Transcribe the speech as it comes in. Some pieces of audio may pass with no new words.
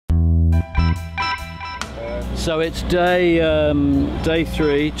So it's day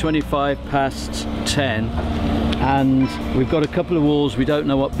 3, 25 past 10, and we've got a couple of walls. We don't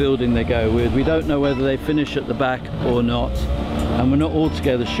know what building they go with. We don't know whether they finish at the back or not, and we're not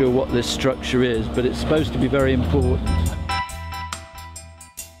altogether sure what this structure is, but it's supposed to be very important.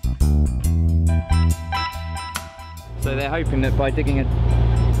 So they're hoping that by digging a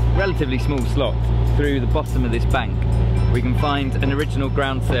relatively small slot through the bottom of this bank, we can find an original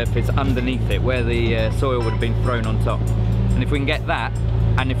ground surface underneath it where the soil would have been thrown on top. And if we can get that,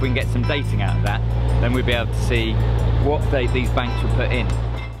 and if we can get some dating out of that, then we'll be able to see what date these banks were put in.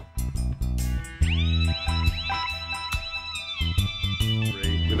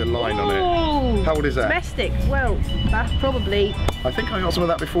 With a line on it. How old is that? Domestic. Well, that's probably... I think I got some of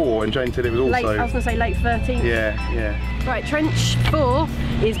that before, and Jane said it was also... I was going to say late 13th. Yeah. Right, trench 4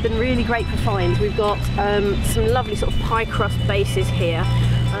 has been really great for finds. We've got some lovely sort of pie crust bases here.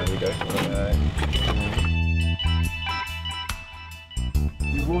 There we go.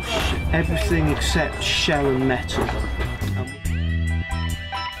 You wash everything except shell and metal.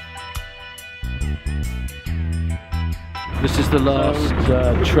 This is the last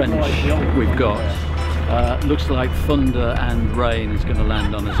trench we've got. Looks like thunder and rain is going to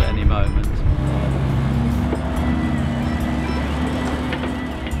land on us at any moment.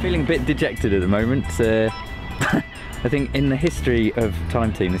 Feeling a bit dejected at the moment. I think in the history of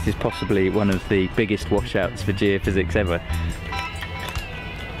Time Team, this is possibly one of the biggest washouts for geophysics ever.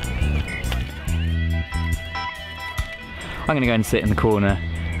 I'm going to go and sit in the corner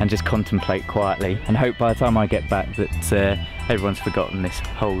and just contemplate quietly, and hope by the time I get back that everyone's forgotten this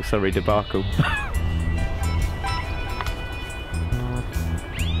whole sorry debacle.